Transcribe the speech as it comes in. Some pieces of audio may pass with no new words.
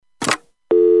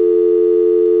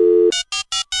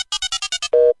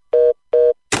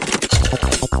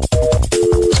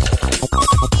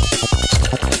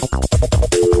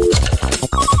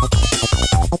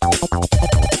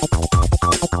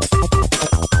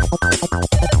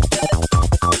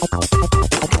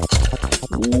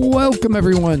Welcome,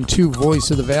 everyone, to Voice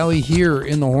of the Valley here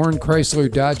in the Horn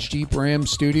Chrysler Dodge Jeep Ram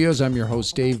Studios. I'm your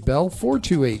host, Dave Bell.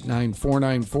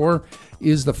 428-9494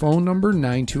 is the phone number,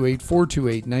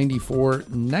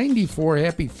 928-428-9494.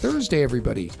 Happy Thursday,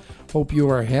 everybody. Hope you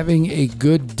are having a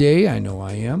good day. I know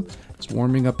I am. It's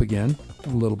warming up again a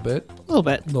little bit. A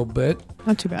little bit.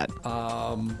 Not too bad.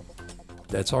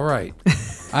 That's all right.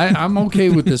 I'm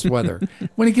okay with this weather.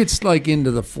 When it gets like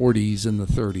into the 40s and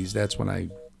the 30s, that's when I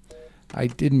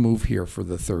didn't move here for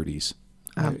the 30s.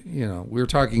 We were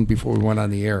talking before we went on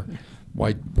the air.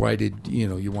 Why did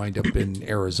you wind up in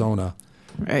Arizona?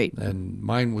 Right. And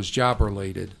mine was job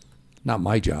related, not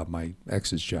my job, my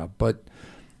ex's job. But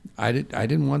I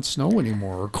didn't want snow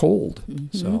anymore or cold.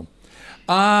 Mm-hmm. So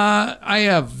I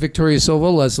have Victoria Silva,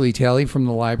 Leslie Talley from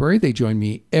the library. They join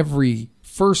me every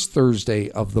first Thursday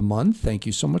of the month. Thank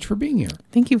you so much for being here.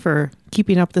 Thank you for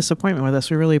keeping up this appointment with us.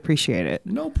 We really appreciate it.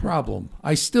 No problem.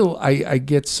 I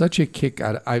get such a kick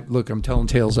out of, I'm telling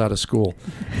tales out of school.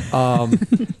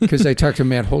 Because I talked to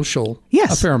Matt Hoschel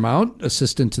a fair amount,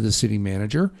 assistant to the city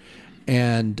manager.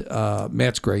 And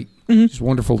Matt's great. Mm-hmm. He's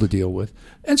wonderful to deal with.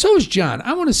 And so is John.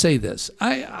 I want to say this.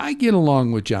 I get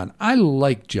along with John. I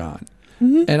like John.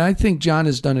 Mm-hmm. And I think John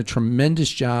has done a tremendous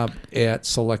job at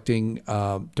selecting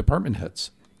department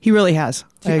heads. He really has.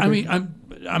 I mean,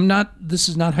 I'm not. This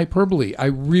is not hyperbole. I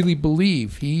really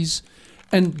believe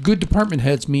and good department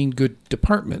heads mean good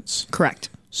departments. Correct.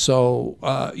 So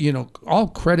all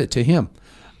credit to him.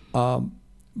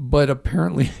 But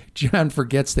apparently, John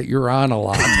forgets that you're on a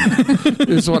lot.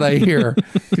 Is what I hear,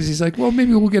 because he's like, well,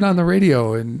 maybe we'll get on the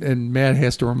radio, and Matt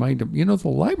has to remind him. The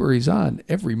library's on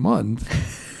every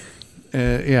month.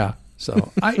 Yeah.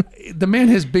 So the man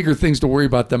has bigger things to worry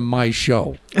about than my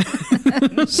show.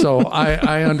 So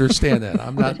I understand that.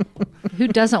 I'm not. Who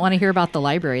doesn't want to hear about the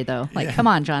library, though? Come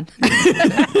on, John.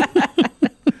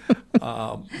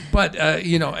 But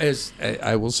as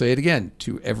I will say it again,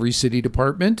 to every city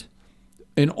department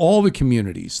in all the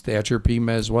communities, Thatcher,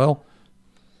 Pima as well,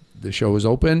 the show is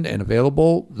open and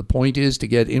available. The point is to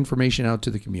get information out to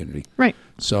the community. Right.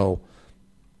 So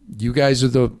you guys are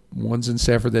the ones in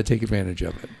Safford that take advantage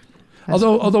of it.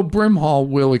 Although Brimhall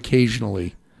will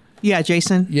occasionally. Yeah,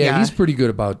 Jason. Yeah, he's pretty good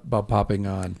about popping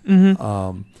on.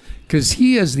 Mm-hmm. Because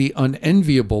he has the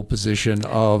unenviable position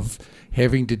of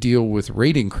having to deal with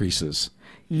rate increases.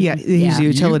 Yeah, he's the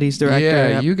utilities director.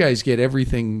 Yeah, you guys get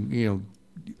everything,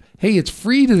 hey, it's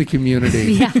free to the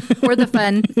community. Yeah, or the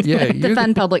fun, the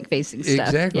fun public-facing stuff.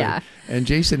 Exactly. Yeah. And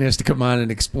Jason has to come on and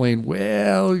explain,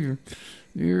 well,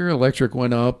 your electric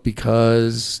went up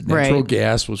because natural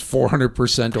gas was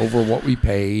 400% over what we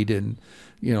paid a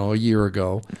year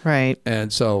ago. Right.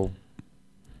 And so,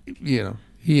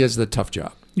 he has the tough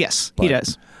job. Yes, he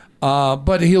does.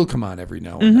 But he'll come on every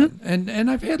now and then. And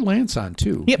I've had Lance on,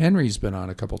 too. Yep. Henry's been on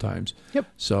a couple times. Yep.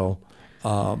 So,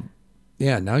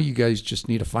 now you guys just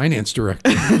need a finance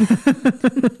director.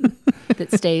 That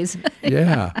stays.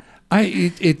 Yeah.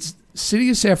 It's City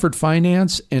of Safford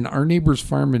Finance and Our Neighbors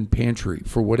Farm and Pantry,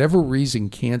 for whatever reason,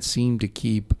 can't seem to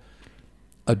keep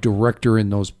a director in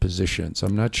those positions.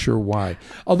 I'm not sure why.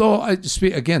 Although,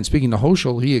 speaking to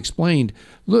Hoschel, he explained,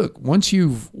 look, once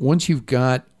you've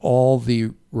got all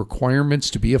the requirements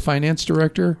to be a finance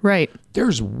director, right,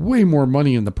 there's way more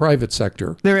money in the private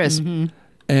sector. There is. Mm-hmm.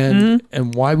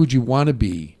 And why would you want to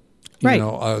be,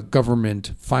 a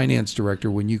government finance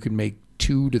director when you can make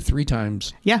 2 to 3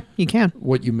 times you can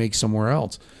what you make somewhere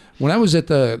else? When I was at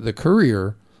the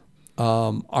Courier,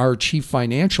 our chief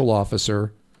financial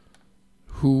officer,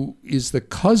 who is the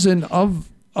cousin of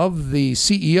the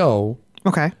CEO,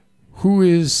 who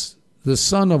is the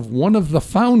son of one of the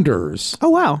founders.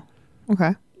 Oh, wow.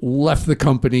 Okay. Left the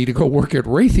company to go work at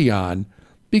Raytheon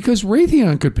because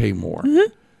Raytheon could pay more.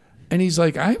 Mm-hmm. And he's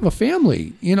like, I have a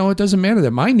family. It doesn't matter that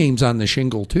my name's on the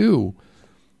shingle too.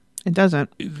 It doesn't.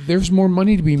 There's more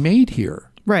money to be made here.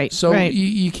 Right. So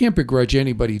you can't begrudge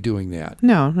anybody doing that.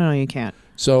 No, you can't.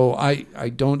 So I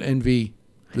don't envy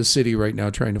the city right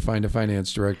now trying to find a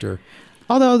finance director.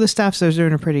 Although the staff says they're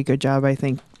doing a pretty good job, I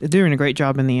think. They're doing a great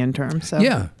job in the interim. So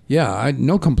Yeah.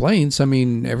 No complaints. I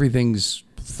mean, everything's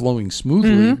flowing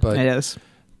smoothly, but it is.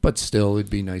 But still,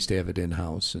 it'd be nice to have it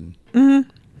in-house. And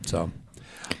so,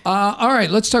 all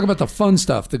right, let's talk about the fun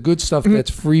stuff, the good stuff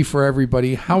that's free for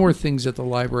everybody. How are things at the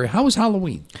library? How was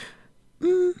Halloween?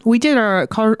 We did our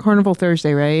Carnival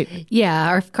Thursday, right? Yeah,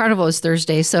 our Carnival is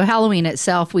Thursday. So Halloween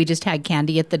itself, we just had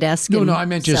candy at the desk. No, I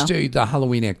meant just the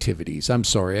Halloween activities. I'm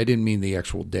sorry. I didn't mean the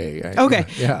actual day. Okay.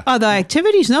 Yeah. The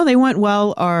activities, no, they went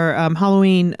well. Our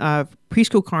Halloween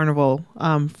preschool carnival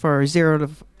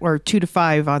for 2 to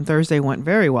 5 on Thursday went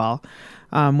very well.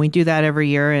 We do that every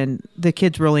year, and the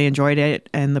kids really enjoyed it,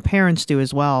 and the parents do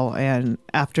as well. And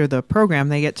after the program,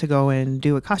 they get to go and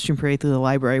do a costume parade through the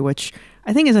library, which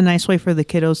I think is a nice way for the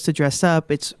kiddos to dress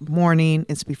up. It's morning,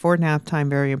 it's before nap time,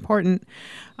 very important.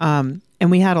 And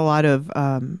we had a lot of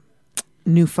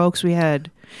new folks. We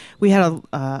had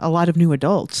a lot of new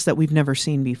adults that we've never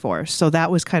seen before. So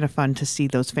that was kind of fun to see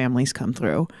those families come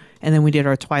through. And then we did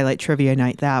our Twilight Trivia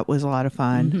Night. That was a lot of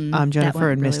fun. Mm-hmm.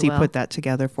 Jennifer and Misty put that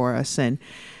together for us. And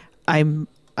I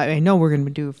know we're going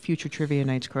to do future trivia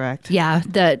nights, correct? Yeah.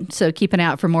 So keep an eye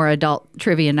out for more adult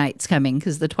trivia nights coming,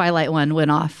 because the Twilight one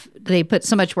went off. They put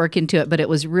so much work into it, but it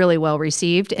was really well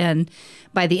received. And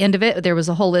by the end of it, there was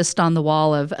a whole list on the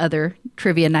wall of other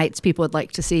trivia nights people would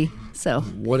like to see. So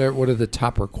what are the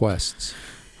top requests?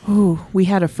 Oh, we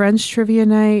had a Friends trivia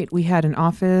night. We had an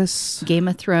Office. Game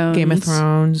of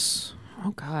Thrones.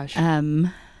 Oh gosh.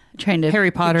 Trying to Harry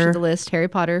Potter. The list. Harry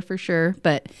Potter for sure,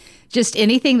 but just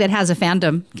anything that has a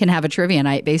fandom can have a trivia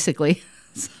night, basically.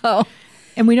 So.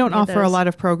 And we don't offer a lot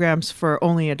of programs for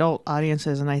only adult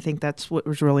audiences, and I think that's what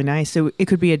was really nice. It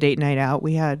could be a date night out.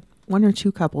 We had one or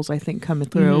two couples, I think, coming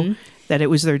through that it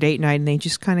was their date night, and they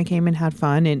just kind of came and had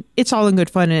fun. And it's all in good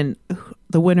fun. And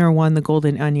the winner won the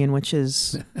Golden Onion, which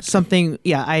is something,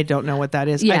 I don't know what that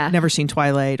is. Yeah. I've never seen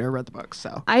Twilight or read the books.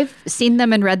 So I've seen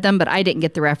them and read them, but I didn't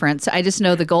get the reference. I just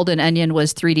know the Golden Onion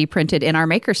was 3D printed in our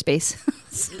makerspace.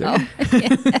 So,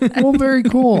 Well, very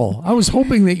cool. I was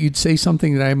hoping that you'd say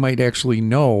something that I might actually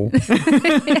know.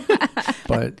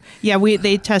 But yeah, we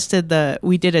did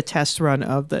a test run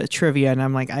of the trivia, and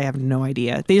I'm like, I have no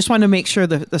idea. They just wanted to make sure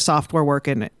the software worked,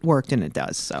 and it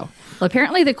does. So well,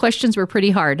 apparently the questions were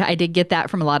pretty hard. I did get that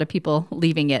from a lot of people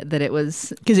leaving it, that it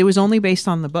was because it was only based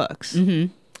on the books.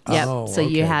 Mm-hmm. Yeah, so okay.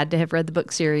 you had to have read the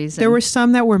book series. There were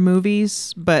some that were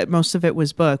movies, but most of it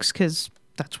was books because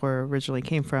that's where it originally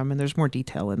came from, and there's more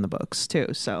detail in the books too.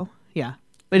 So yeah,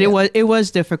 but it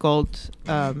was difficult.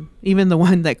 Even the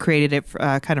one that created it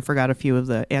kind of forgot a few of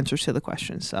the answers to the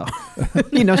questions. So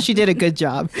she did a good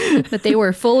job. But they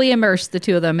were fully immersed, the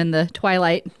two of them, in the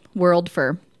Twilight world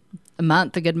for a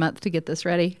good month to get this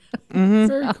ready. Mm-hmm.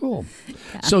 Very cool.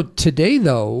 Yeah. So today,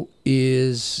 though,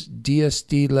 is Dias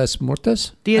de los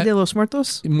Muertos? Dia de los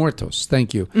Muertos? Muertos,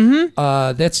 thank you.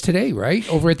 Mm-hmm. That's today, right?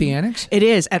 Over at the Annex? It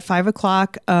is at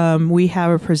 5:00. We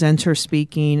have a presenter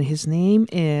speaking. His name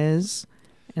is,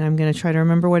 and I'm going to try to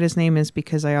remember what his name is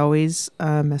because I always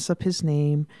mess up his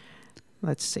name.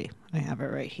 Let's see. I have it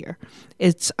right here.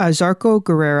 It's Zarco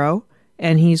Guerrero,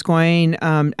 and he's going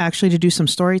actually to do some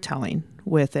storytelling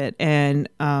with it, and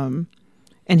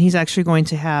he's actually going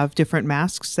to have different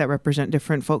masks that represent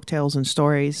different folk tales and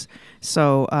stories.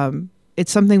 So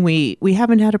it's something we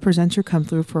haven't had a presenter come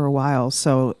through for a while.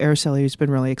 So Araceli has been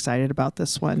really excited about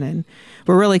this one, and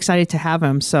we're really excited to have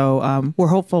him. So we're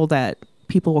hopeful that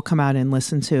people will come out and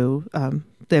listen to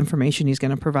the information he's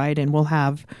going to provide, and we'll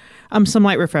have some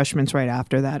light refreshments right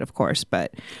after that, of course.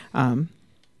 But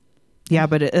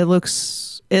but it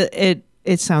looks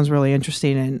it sounds really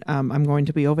interesting, and I'm going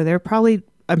to be over there. Probably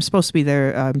I'm supposed to be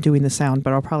there doing the sound,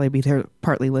 but I'll probably be there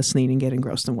partly listening and get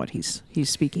engrossed in what he's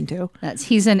speaking to.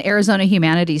 He's an Arizona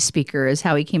humanities speaker, is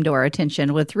how he came to our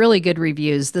attention, with really good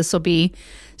reviews. This will be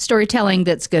storytelling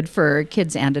that's good for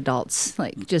kids and adults,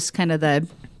 like just kind of the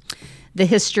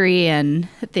history and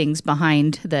things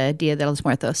behind the Dia de los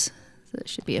Muertos. So it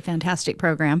should be a fantastic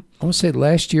program. I want to say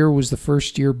last year was the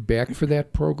first year back for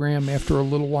that program after a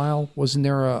little while. Wasn't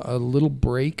there a little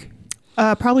break?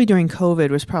 Probably during COVID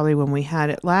was probably when we had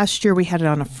it. Last year we had it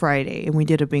on a Friday, and we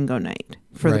did a bingo night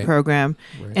for the program.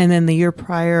 Right. And then the year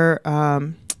prior,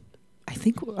 I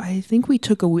think we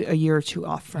took a year or two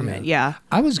off from it. Yeah.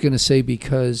 I was going to say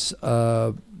because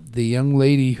the young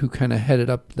lady who kind of headed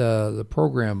up the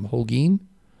program, Holguin?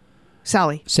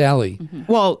 Sally.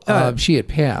 Mm-hmm. Well, she had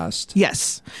passed.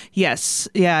 Yes.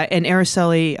 Yeah. And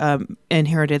Araceli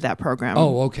inherited that program.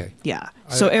 Oh, okay. Yeah.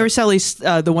 So Araceli's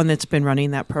the one that's been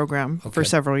running that program for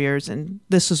several years, and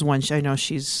this is one I know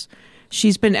she's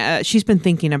been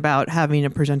thinking about having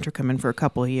a presenter come in for a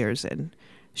couple of years, and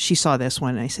she saw this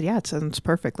one, and I said, "Yeah, it sounds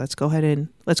perfect. Let's go ahead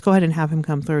and have him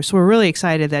come through." So we're really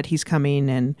excited that he's coming,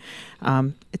 and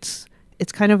it's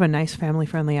kind of a nice family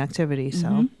friendly activity. So.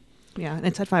 Mm-hmm. Yeah, and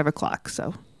it's at 5:00.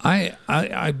 So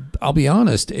I'll be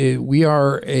honest.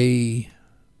 We're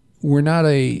not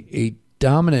a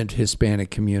dominant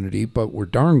Hispanic community, but we're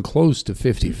darn close to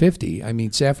 50-50. I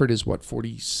mean, Safford is what,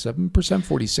 47%,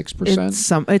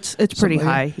 46%. It's pretty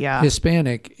high. Yeah,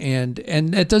 Hispanic, and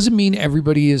that doesn't mean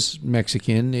everybody is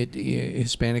Mexican.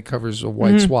 Hispanic covers a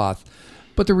wide swath,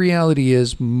 but the reality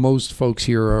is most folks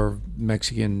here are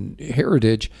Mexican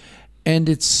heritage, and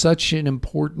it's such an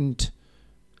important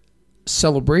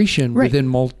celebration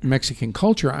within Mexican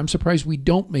culture. I'm surprised we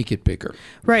don't make it bigger.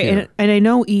 Right. And I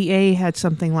know EA had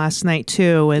something last night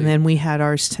too, and then we had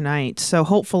ours tonight. So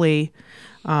hopefully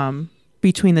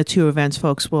between the two events,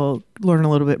 folks will learn a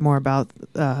little bit more about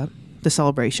the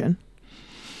celebration.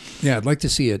 Yeah, I'd like to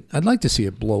see it. I'd like to see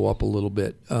it blow up a little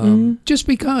bit, just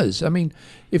because. I mean,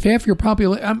 if half your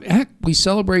population, heck, we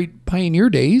celebrate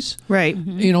Pioneer Days, right?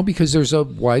 You know, because there's a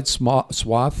wide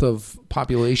swath of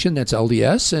population that's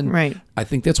LDS, and I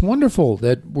think that's wonderful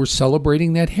that we're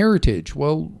celebrating that heritage.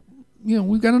 Well, you know,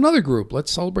 we've got another group.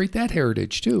 Let's celebrate that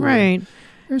heritage too. Right. And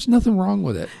there's nothing wrong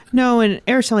with it. No, and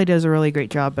Araceli does a really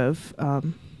great job of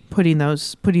putting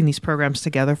these programs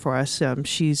together for us.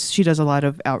 She does a lot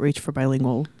of outreach for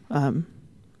bilingual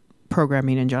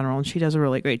programming in general, and she does a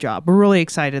really great job. We're really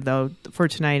excited though for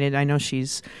tonight, and I know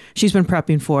she's been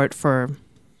prepping for it for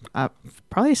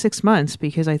probably 6 months,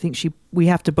 because I think we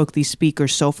have to book these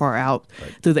speakers so far out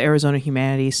through the Arizona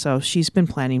Humanities, so she's been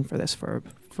planning for this for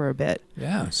a bit.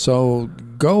 Yeah, so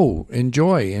go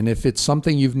enjoy, and if it's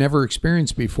something you've never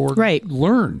experienced before,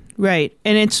 learn. Right,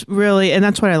 and it's really, and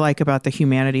that's what I like about the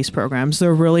humanities programs.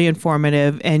 They're really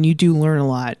informative, and you do learn a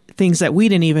lot, things that we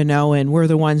didn't even know, and we're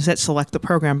the ones that select the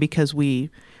program because we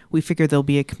figure there'll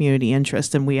be a community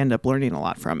interest, and we end up learning a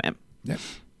lot from it. Yeah.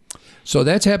 So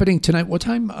that's happening tonight. What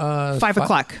time? 5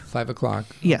 o'clock. 5 o'clock.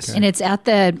 Yes. Okay. And it's at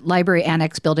the Library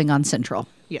Annex building on Central.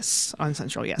 Yes, on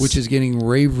Central, yes. Which is getting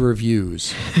rave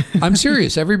reviews. I'm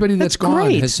serious. Everybody that's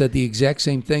gone has said the exact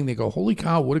same thing. They go, holy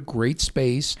cow, what a great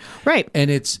space. Right.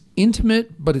 And it's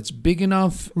intimate, but it's big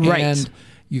enough. Right. And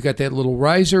you got that little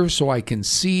riser so I can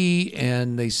see.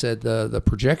 And they said the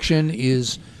projection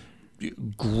is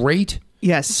great.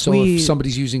 Yes. So if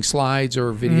somebody's using slides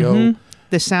or video...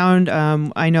 The sound,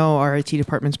 I know our IT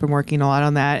department's been working a lot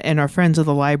on that, and our friends of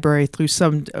the library, through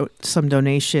some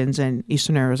donations, and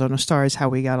Eastern Arizona Star is how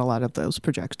we got a lot of those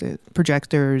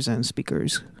projectors and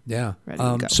speakers. Yeah.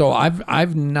 So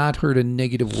I've not heard a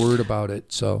negative word about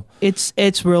it. So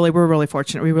it's really, we're really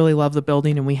fortunate. We really love the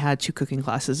building, and we had 2 cooking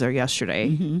classes there yesterday,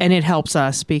 and it helps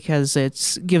us because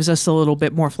it gives us a little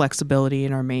bit more flexibility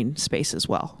in our main space as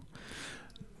well.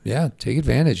 Yeah, take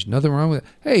advantage. Nothing wrong with it.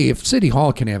 Hey, if City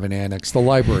Hall can have an annex, the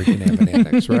library can have an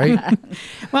annex, right?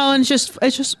 Well, and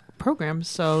it's just programs,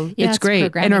 so it's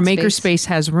great. And our makerspace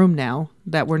has room now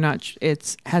that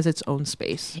has its own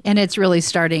space. And it's really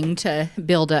starting to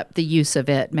build up the use of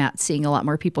it. Matt's seeing a lot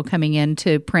more people coming in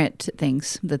to print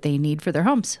things that they need for their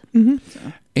homes.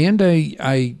 So. And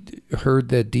I heard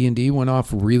that D&D went off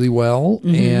really well,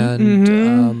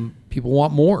 and people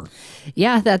want more.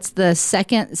 Yeah, that's the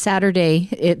second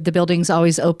Saturday. The building's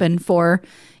always open for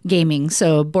gaming.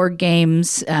 So board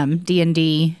games,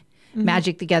 D&D,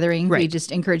 Magic the Gathering. We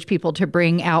just encourage people to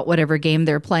bring out whatever game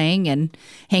they're playing and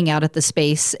hang out at the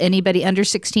space. Anybody under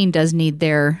 16 does need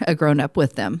a grown-up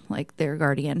with them, like their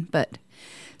guardian.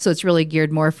 So it's really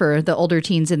geared more for the older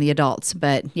teens and the adults.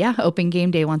 But yeah, open game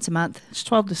day once a month. It's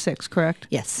 12 to 6, correct?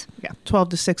 Yes. Yeah, 12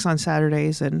 to 6 on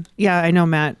Saturdays. And yeah, I know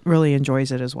Matt really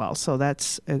enjoys it as well. So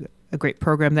that's a great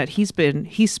program that he's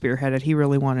spearheaded. He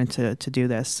really wanted to do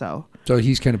this. So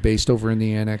he's kind of based over in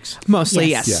the annex? Mostly,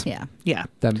 yes. Yeah.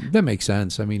 That makes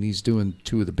sense. I mean, he's doing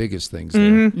 2 of the biggest things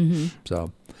there.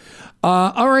 So...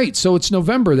 all right, so it's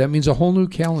November. That means a whole new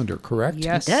calendar, correct?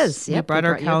 Yes, it does. Yep, we brought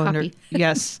our calendar.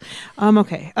 Yes.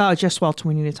 Okay. Jess Welton,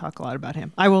 we need to talk a lot about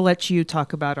him. I will let you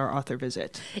talk about our author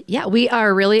visit. Yeah, we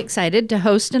are really excited to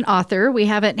host an author. We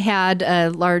haven't had a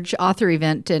large author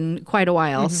event in quite a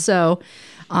while. So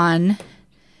on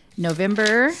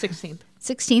November 16th.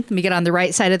 Let me get on the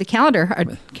right side of the calendar. Our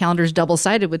calendar's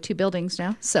double-sided with 2 buildings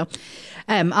now. So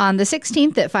on the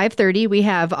 16th at 5:30, we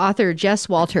have author Jess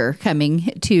Walter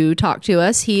coming to talk to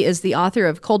us. He is the author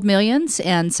of Cold Millions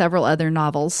and several other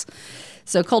novels.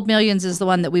 So Cold Millions is the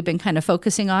one that we've been kind of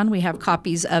focusing on. We have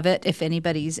copies of it if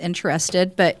anybody's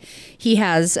interested. But he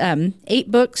has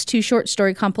 8 books, 2 short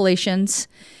story compilations,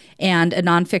 and a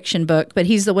nonfiction book, but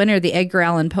he's the winner of the Edgar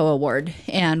Allan Poe Award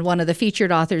and one of the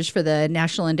featured authors for the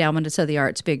National Endowment of the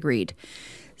Arts Big Read.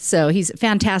 So he's a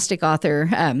fantastic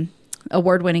author,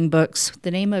 award-winning books.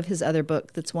 The name of his other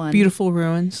book that's won... Beautiful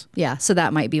Ruins. Yeah, so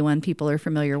that might be one people are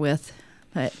familiar with.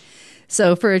 But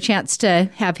so for a chance to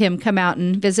have him come out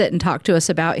and visit and talk to us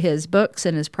about his books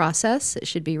and his process, it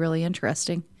should be really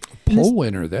interesting. Poe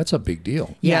winner, that's a big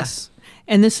deal. Yes.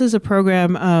 And this is a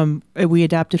program we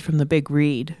adapted from the Big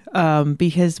Read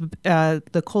because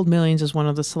the Cold Millions is one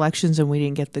of the selections, and we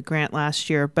didn't get the grant last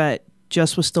year, but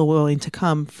Jess was still willing to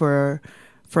come for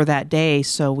for that day.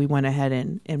 So we went ahead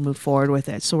and moved forward with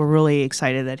it. So we're really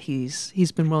excited that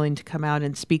he's been willing to come out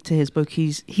and speak to his book.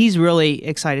 He's really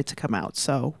excited to come out.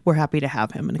 So we're happy to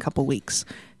have him in a couple weeks.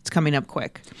 It's coming up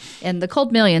quick. And The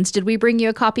Cold Millions, did we bring you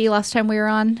a copy last time we were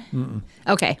on? Mm-mm.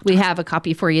 Okay, we have a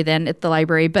copy for you then at the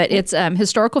library, but it's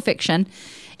historical fiction,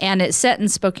 and it's set in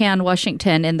Spokane,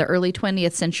 Washington in the early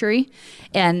 20th century.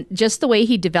 And just the way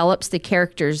he develops the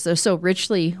characters, they're so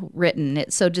richly written.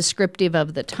 It's so descriptive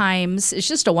of the times. It's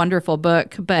just a wonderful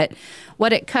book. But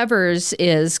what it covers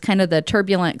is kind of the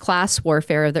turbulent class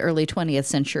warfare of the early 20th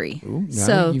century. Ooh,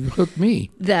 so you've hooked me.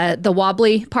 The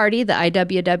Wobbly Party, the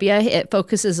IWW, it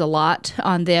focuses a lot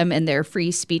on them and their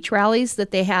free speech rallies that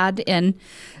they had in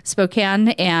Spokane.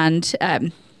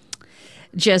 And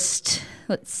just,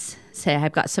 let's say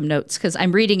I've got some notes because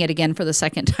I'm reading it again for the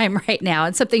second time right now,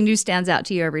 and something new stands out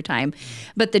to you every time.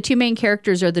 But the two main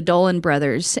characters are the Dolan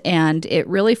brothers, and it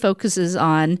really focuses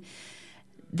on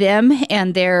them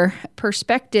and their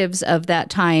perspectives of that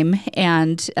time,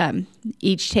 and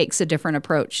each takes a different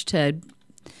approach to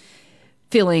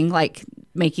feeling like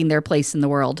making their place in the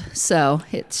world. So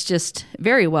it's just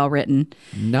very well written.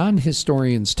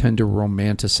 Non-historians tend to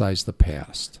romanticize the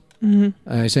past. Mm-hmm.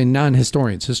 And I say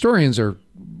non-historians. Historians are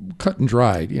cut and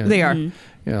dried. They are. You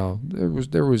know,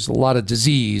 there was a lot of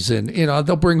disease, and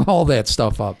they'll bring all that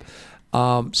stuff up.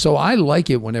 So I like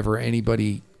it whenever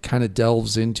anybody kind of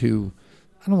delves into,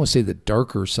 I don't want to say the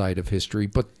darker side of history,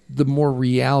 but the more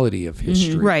reality of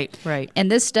history. Mm-hmm. Right.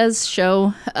 And this does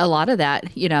show a lot of that.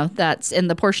 That's in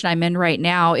the portion I'm in right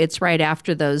now. It's right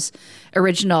after those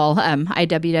original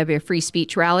IWW free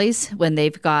speech rallies when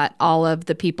they've got all of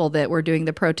the people that were doing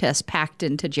the protests packed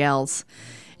into jails.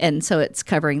 And so it's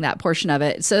covering that portion of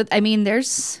it. So, I mean,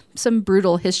 there's some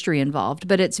brutal history involved,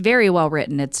 but it's very well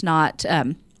written. It's not,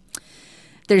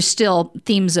 there's still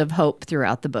themes of hope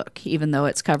throughout the book, even though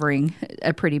it's covering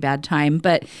a pretty bad time.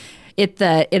 But at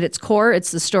its core,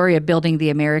 it's the story of building the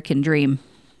American dream.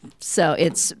 So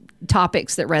it's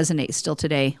topics that resonate still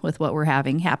today with what we're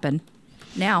having happen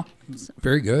now.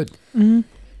 Very good. Mm-hmm.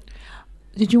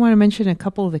 Did you want to mention a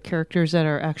couple of the characters that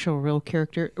are actual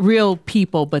real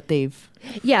people, but they've...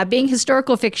 Yeah, being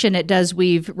historical fiction, it does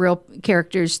weave real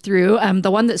characters through. The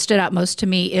one that stood out most to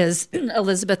me is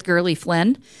Elizabeth Gurley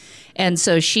Flynn. And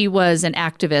so she was an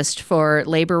activist for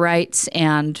labor rights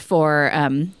and for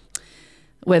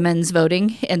women's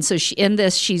voting. And so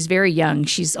she's very young.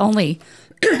 She's only,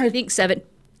 I think,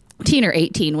 17 or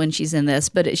 18 when she's in this.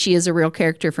 But she is a real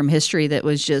character from history that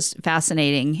was just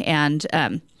fascinating, and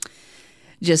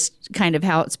just kind of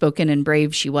how outspoken and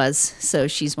brave she was. So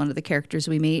she's one of the characters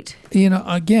we meet.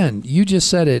 Again, you just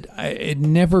said it. It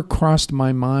never crossed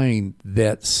my mind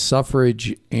that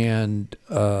suffrage and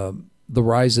the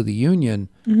rise of the Union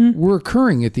mm-hmm. were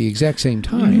occurring at the exact same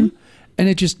time. Mm-hmm. And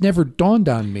it just never dawned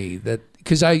on me that,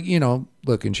 because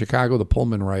look, in Chicago, the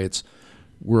Pullman riots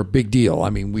were a big deal.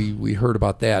 I mean, we heard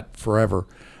about that forever.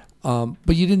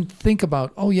 But you didn't think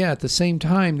about, at the same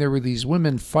time, there were these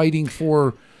women fighting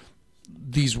for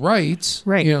these rights,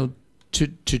 right? To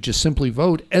just simply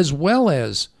vote, as well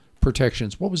as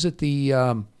protections. What was it? It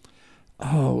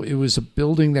was a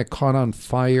building that caught on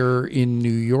fire in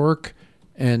New York,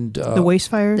 and the waste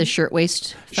fire, the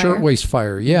shirtwaist fire. Shirtwaist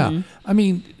fire, yeah. Mm-hmm. I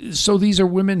mean, so these are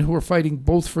women who are fighting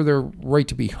both for their right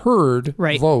to be heard,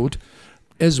 vote,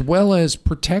 as well as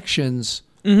protections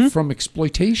mm-hmm. from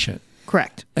exploitation.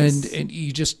 Correct. And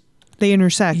you just they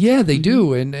intersect. Yeah, they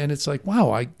do, and it's like,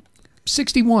 wow, I'm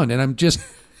 61, and I'm just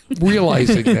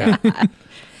realizing that.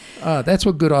 That's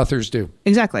what good authors do.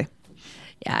 Exactly.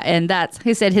 Yeah, and that's, like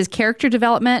I said, his character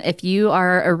development. If you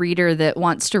are a reader that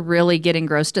wants to really get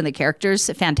engrossed in the characters,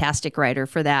 a fantastic writer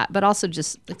for that. But also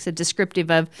just, like I said, descriptive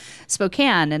of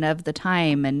Spokane and of the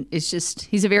time. And it's just,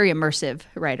 he's a very immersive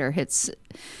writer.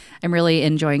 I'm really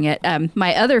enjoying it.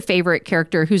 My other favorite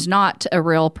character, who's not a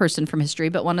real person from history,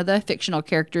 but one of the fictional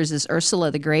characters, is Ursula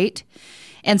the Great.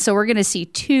 And so we're going to see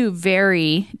two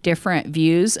very different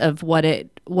views of what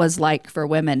it was like for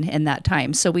women in that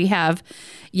time. So we have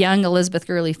young Elizabeth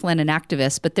Gurley Flynn, an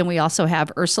activist, but then we also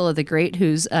have Ursula the Great,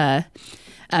 who's a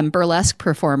burlesque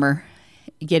performer,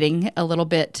 getting a little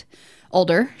bit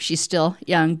older. She's still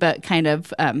young, but kind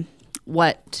of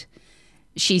what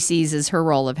she sees as her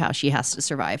role of how she has to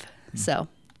survive. So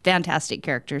fantastic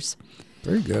characters.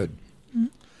 Very good.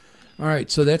 All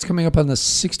right, so that's coming up on the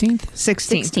 16th?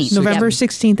 16th. November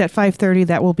 16th at 5:30.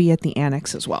 That will be at the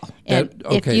Annex as well. And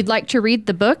if you'd like to read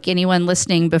the book, anyone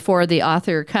listening before the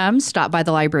author comes, stop by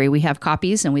the library. We have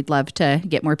copies, and we'd love to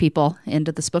get more people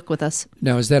into this book with us.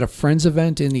 Now, is that a Friends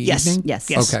event in the evening?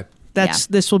 Yes. Okay.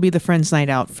 This will be the Friends Night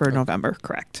Out for November,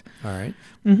 correct. All right.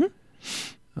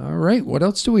 Mm-hmm. All right. What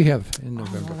else do we have in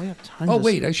November? We have tons. Oh,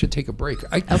 wait. I should take a break.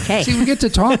 Okay. See, we get to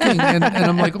talking, and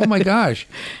I'm like, oh, my gosh.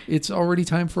 It's already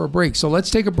time for a break. So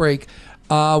let's take a break.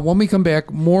 When we come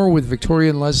back, more with Victoria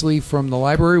and Leslie from the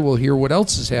library. We'll hear what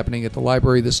else is happening at the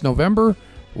library this November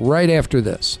right after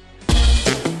this.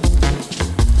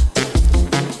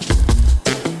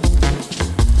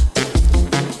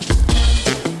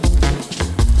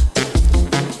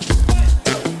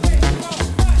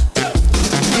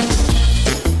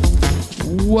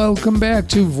 Welcome back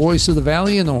to Voice of the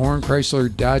Valley in the Horn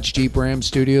Chrysler Dodge Jeep Ram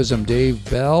Studios. I'm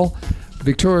Dave Bell.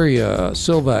 Victoria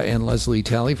Silva and Leslie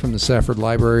Talley from the Safford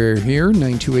Library are here.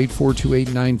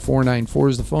 928-428-9494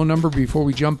 is the phone number. Before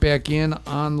we jump back in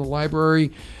on the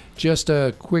library, just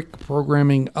a quick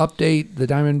programming update. The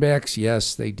Diamondbacks,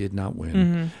 yes, they did not win.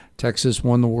 Mm-hmm. Texas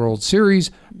won the World Series,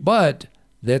 but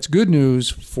that's good news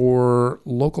for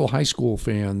local high school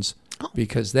fans,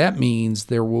 because that means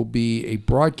there will be a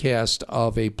broadcast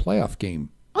of a playoff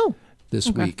game this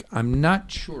week. I'm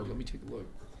not sure. Let me take a look.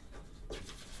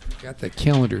 Got the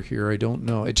calendar here. I don't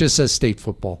know. It just says state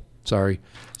football. Sorry.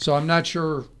 So I'm not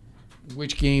sure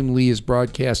which game Lee is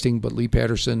broadcasting, but Lee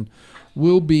Patterson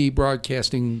will be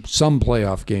broadcasting some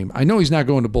playoff game. I know he's not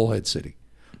going to Bullhead City,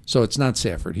 so it's not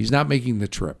Safford. He's not making the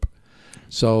trip.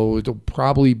 So it'll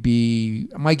probably be,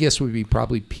 my guess would be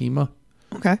probably Pima.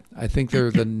 Okay. I think they're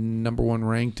the number one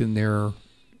ranked in their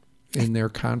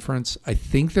conference. I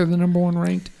think they're the number one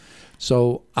ranked.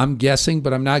 So I'm guessing,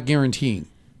 but I'm not guaranteeing.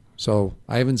 So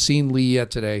I haven't seen Lee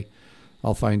yet today.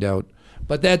 I'll find out.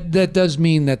 But that does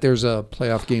mean that there's a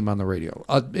playoff game on the radio.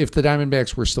 If the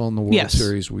Diamondbacks were still in the World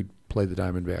Series, we'd play the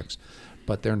Diamondbacks.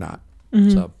 But they're not.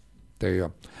 Mm-hmm. So there you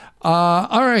go.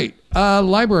 All right.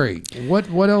 Library.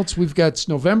 What else? We've got, it's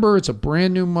November. It's a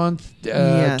brand new month.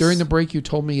 Yes. During the break, you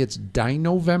told me it's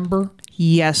Dinovember.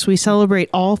 Yes, we celebrate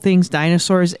all things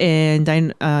dinosaurs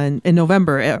in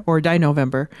November, or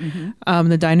Dinovember. Mm-hmm.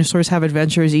 The dinosaurs have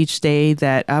adventures each day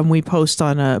that we post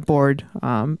on a board,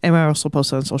 and I also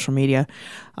post on social media,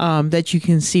 that you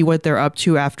can see what they're up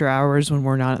to after hours when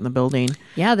we're not in the building.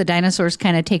 Yeah, the dinosaurs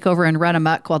kind of take over and run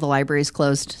amok while the library's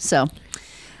closed. So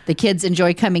the kids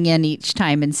enjoy coming in each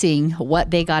time and seeing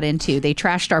what they got into. They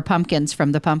trashed our pumpkins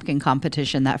from the pumpkin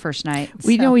competition that first night.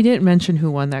 We know we didn't mention who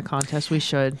won that contest. We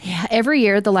should. Yeah, every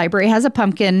year the library has a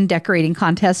pumpkin decorating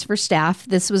contest for staff.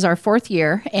 This was our 4th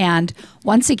year. And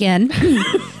once again,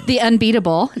 the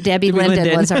unbeatable Debbie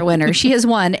Linden was our winner. She has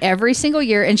won every single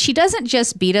year. And she doesn't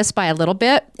just beat us by a little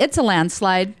bit. It's a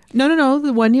landslide. No.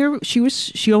 The one year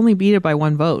she only beat it by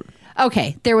 1 vote.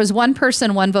 Okay, there was one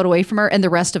person 1 vote away from her, and the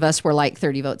rest of us were like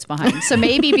 30 votes behind. So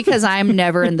maybe because I'm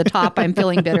never in the top, I'm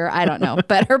feeling bitter. I don't know.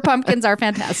 But her pumpkins are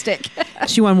fantastic.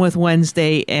 She won with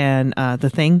Wednesday and The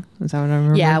Thing. Is that what I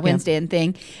remember? Yeah, Wednesday and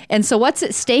Thing. And so what's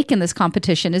at stake in this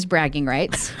competition is bragging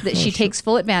rights that she takes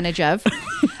full advantage of.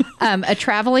 A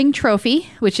traveling trophy,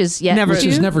 which is never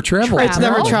traveled. It's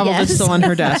never traveled. Yes. It's still on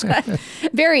her desk.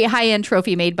 Very high-end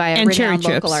trophy made by a renowned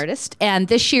local artist. And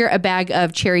this year, a bag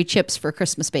of cherry chips for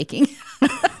Christmas baking.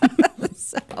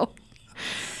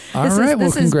 All right.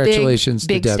 Well, congratulations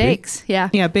big to Debbie. Stakes. Yeah.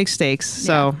 Yeah, big stakes.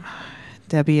 So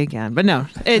Debbie again. But no,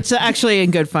 it's actually in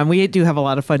good fun. We do have a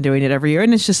lot of fun doing it every year.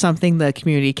 And it's just something the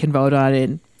community can vote on,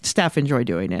 and staff enjoy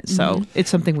doing it. So it's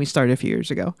something we started a few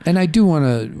years ago. And I do want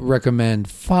to recommend,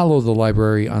 follow the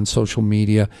library on social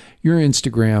media. Your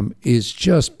Instagram is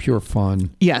just pure fun.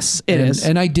 Yes, it is.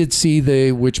 And I did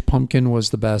see which pumpkin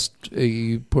was the best.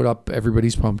 You put up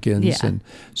everybody's pumpkins. Yeah. And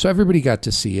so everybody got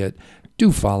to see it. Do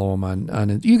follow them on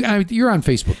it. You're on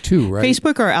Facebook too, right?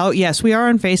 Facebook are out. Yes, we are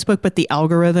on Facebook, but the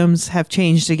algorithms have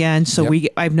changed again. So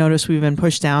I've noticed we've been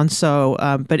pushed down. So,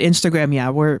 but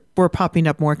Instagram, we're popping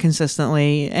up more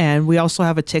consistently, and we also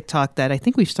have a TikTok that I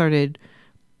think we've started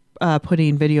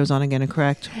putting videos on again.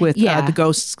 Correct? With the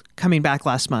ghosts coming back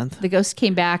last month. The ghosts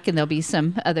came back, and there'll be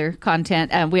some other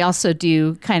content. We also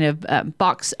do kind of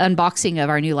unboxing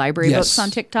of our new library books on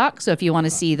TikTok. So if you want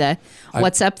to see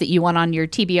what's up that you want on your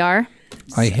TBR.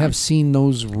 I have seen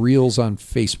those reels on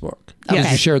Facebook. You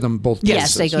share them both places.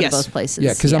 Yes, they go to both places.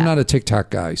 Yeah, because I'm not a TikTok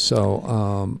guy,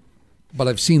 so but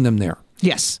I've seen them there.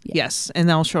 Yes, and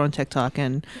they'll show on TikTok,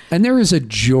 and there is a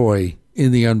joy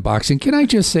in the unboxing. Can I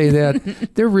just say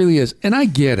that? There really is, and I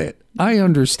get it. I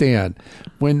understand.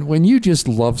 When you just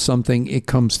love something, it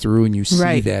comes through, and you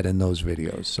see that in those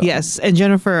videos. So. Yes, and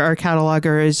Jennifer, our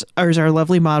cataloger, is our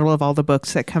lovely model of all the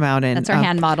books that come out. And that's our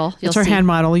hand model. It's our hand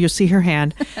model. You'll see her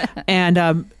hand.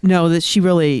 And know that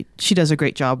she does a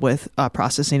great job with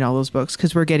processing all those books,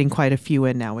 because we're getting quite a few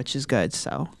in now, which is good.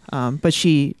 So, but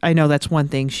I know that's one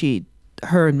thing she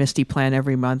her and Misty plan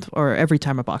every month or every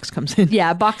time a box comes in.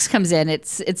 Yeah, a box comes in.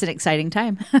 It's an exciting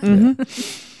time.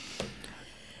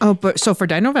 Oh, but so for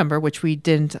Dine-November, which we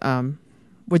didn't,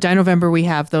 with Dine-November, we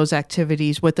have those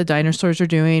activities, what the diner stores are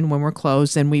doing when we're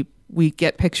closed, and we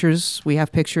get pictures, we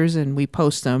have pictures and we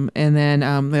post them. And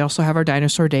then we also have our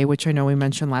Dinosaur Day, which I know we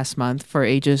mentioned last month for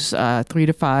ages 3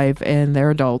 to 5 and their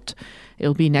adult.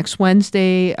 It'll be next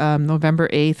Wednesday, November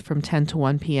 8th from 10 to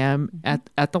 1 p.m.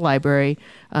 at the library.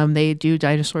 They do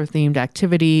dinosaur-themed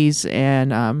activities,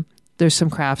 and there's some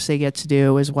crafts they get to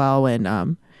do as well.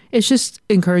 And it's just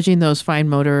encouraging those fine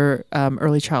motor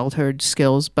early childhood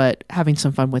skills, but having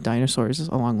some fun with dinosaurs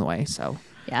along the way. So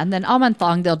yeah, and then all month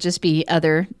long, there'll just be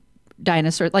other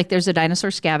dinosaur, like there's a dinosaur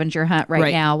scavenger hunt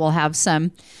right now. We'll have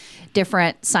some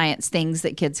different science things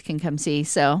that kids can come see.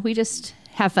 So we just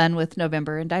have fun with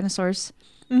November and dinosaurs.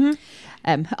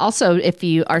 Also, if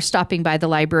you are stopping by the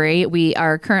library, we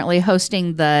are currently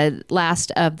hosting the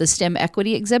last of the STEM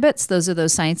equity exhibits. Those are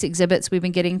those science exhibits we've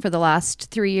been getting for the last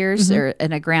 3 years, or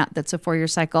in a grant that's a 4-year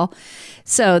cycle.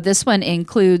 So this one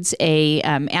includes a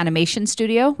animation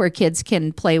studio where kids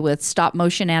can play with stop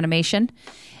motion animation.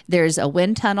 There's a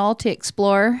wind tunnel to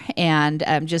explore, and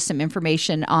just some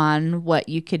information on what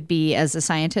you could be as a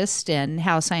scientist and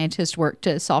how scientists work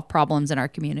to solve problems in our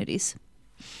communities.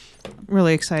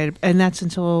 Really excited. And that's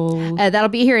until... that'll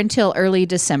be here until early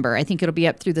December. I think it'll be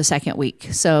up through the second week.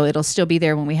 So it'll still be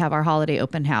there when we have our holiday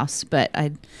open house. But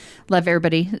I'd love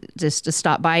everybody just to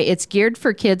stop by. It's geared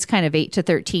for kids kind of 8 to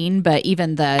 13, but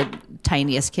even the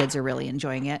tiniest kids are really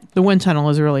enjoying it. The wind tunnel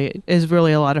is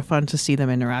really a lot of fun to see them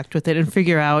interact with it and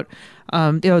figure out,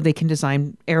 they can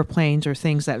design airplanes or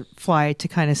things that fly to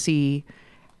kind of see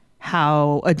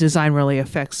how a design really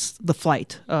affects the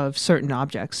flight of certain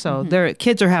objects. So their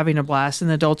kids are having a blast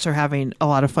and adults are having a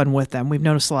lot of fun with them. We've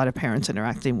noticed a lot of parents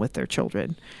interacting with their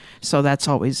children. So that's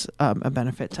always a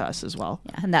benefit to us as well.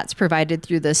 Yeah, and that's provided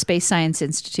through the Space Science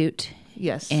Institute.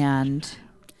 Yes. And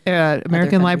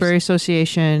American Library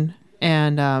Association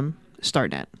and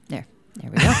StarNet. There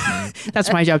we go.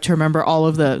 That's my job to remember all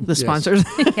of the sponsors.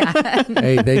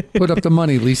 Hey, they put up the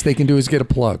money. Least they can do is get a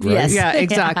plug, right? Yes. Yeah,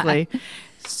 exactly.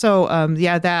 So,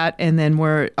 that, and then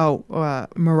we're,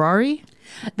 Marari?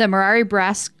 The Marari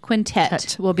Brass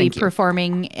Quintet will be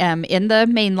performing in the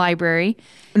main library.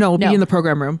 No, we'll be in the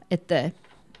program room.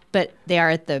 But they are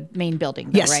at the main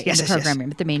building, though, right? Yes, in the program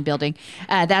room at the main building.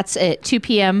 That's at 2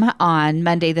 p.m. on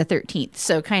Monday the 13th.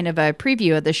 So kind of a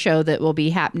preview of the show that will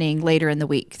be happening later in the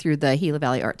week through the Gila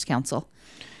Valley Arts Council.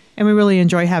 And we really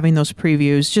enjoy having those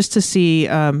previews just to see,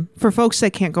 for folks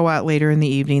that can't go out later in the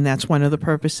evening, that's one of the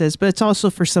purposes. But it's also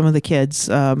for some of the kids.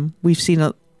 We've seen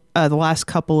the last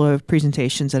couple of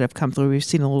presentations that have come through. We've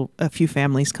seen a few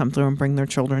families come through and bring their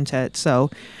children to it. So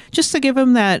just to give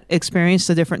them that experience,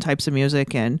 the different types of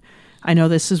music. And I know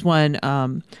this is one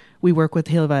we work with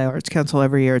the Gila Valley Arts Council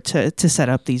every year to set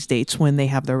up these dates when they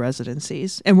have their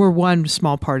residencies. And we're one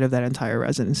small part of that entire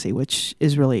residency, which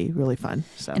is really, really fun.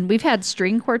 So. And we've had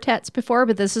string quartets before,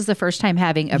 but this is the first time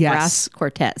having a brass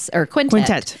quartet or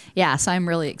quintet. Yeah, so I'm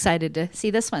really excited to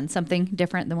see this one, something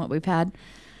different than what we've had.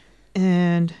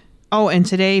 And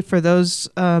today, for those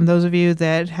of you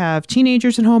that have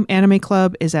teenagers at home, Anime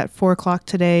Club is at 4:00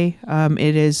 today.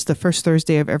 It is the first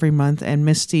Thursday of every month, and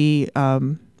Misty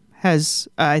has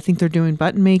I think they're doing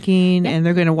button making, and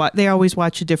they're going to they always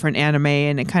watch a different anime,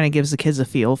 and it kind of gives the kids a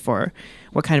feel for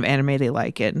what kind of anime they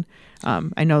like. And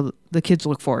I know the kids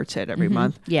look forward to it every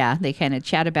month. Yeah, they kind of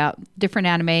chat about different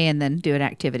anime and then do an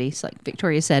activity. So like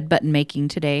Victoria said, button making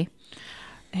today.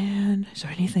 And is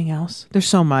there anything else? There's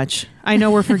so much. I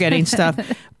know we're forgetting stuff,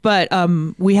 but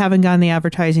we haven't gotten the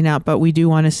advertising out, but we do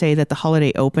want to say that the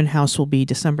holiday open house will be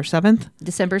December 7th.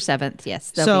 December 7th,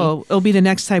 yes. So it'll be the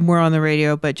next time we're on the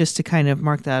radio, but just to kind of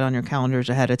mark that on your calendars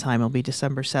ahead of time, it'll be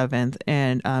December 7th.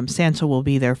 And Santa will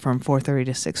be there from 4:30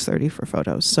 to 6:30 for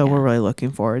photos. So we're really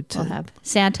looking forward to... We'll have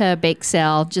Santa, bake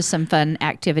sale, just some fun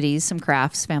activities, some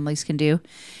crafts families can do.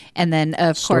 And then,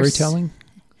 of course... Storytelling?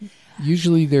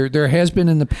 Usually there has been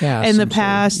in the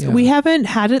past. We haven't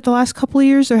had it the last couple of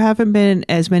years. There haven't been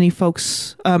as many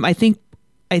folks. I think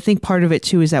part of it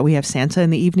too is that we have Santa in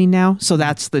the evening now, so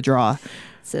that's the draw.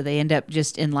 So they end up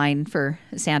just in line for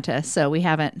Santa. So we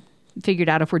haven't figured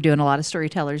out if we're doing a lot of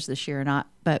storytellers this year or not,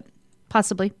 but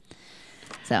possibly.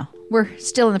 So we're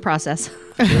still in the process.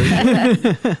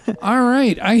 All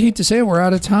right. I hate to say it, we're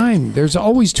out of time. There's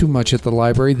always too much at the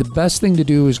library. The best thing to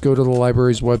do is go to the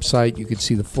library's website. You can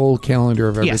see the full calendar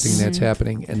of everything that's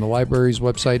happening. And the library's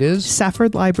website is?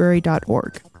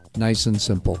 SaffordLibrary.org. Nice and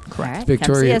simple. Correct.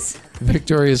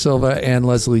 Victoria Silva and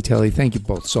Leslie Telly, thank you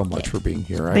both so much for being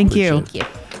here. Thank you. Thank you.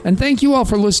 And thank you all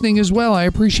for listening as well. I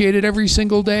appreciate it every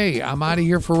single day. I'm out of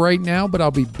here for right now, but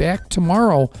I'll be back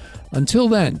tomorrow. Until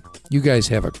then, you guys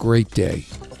have a great day.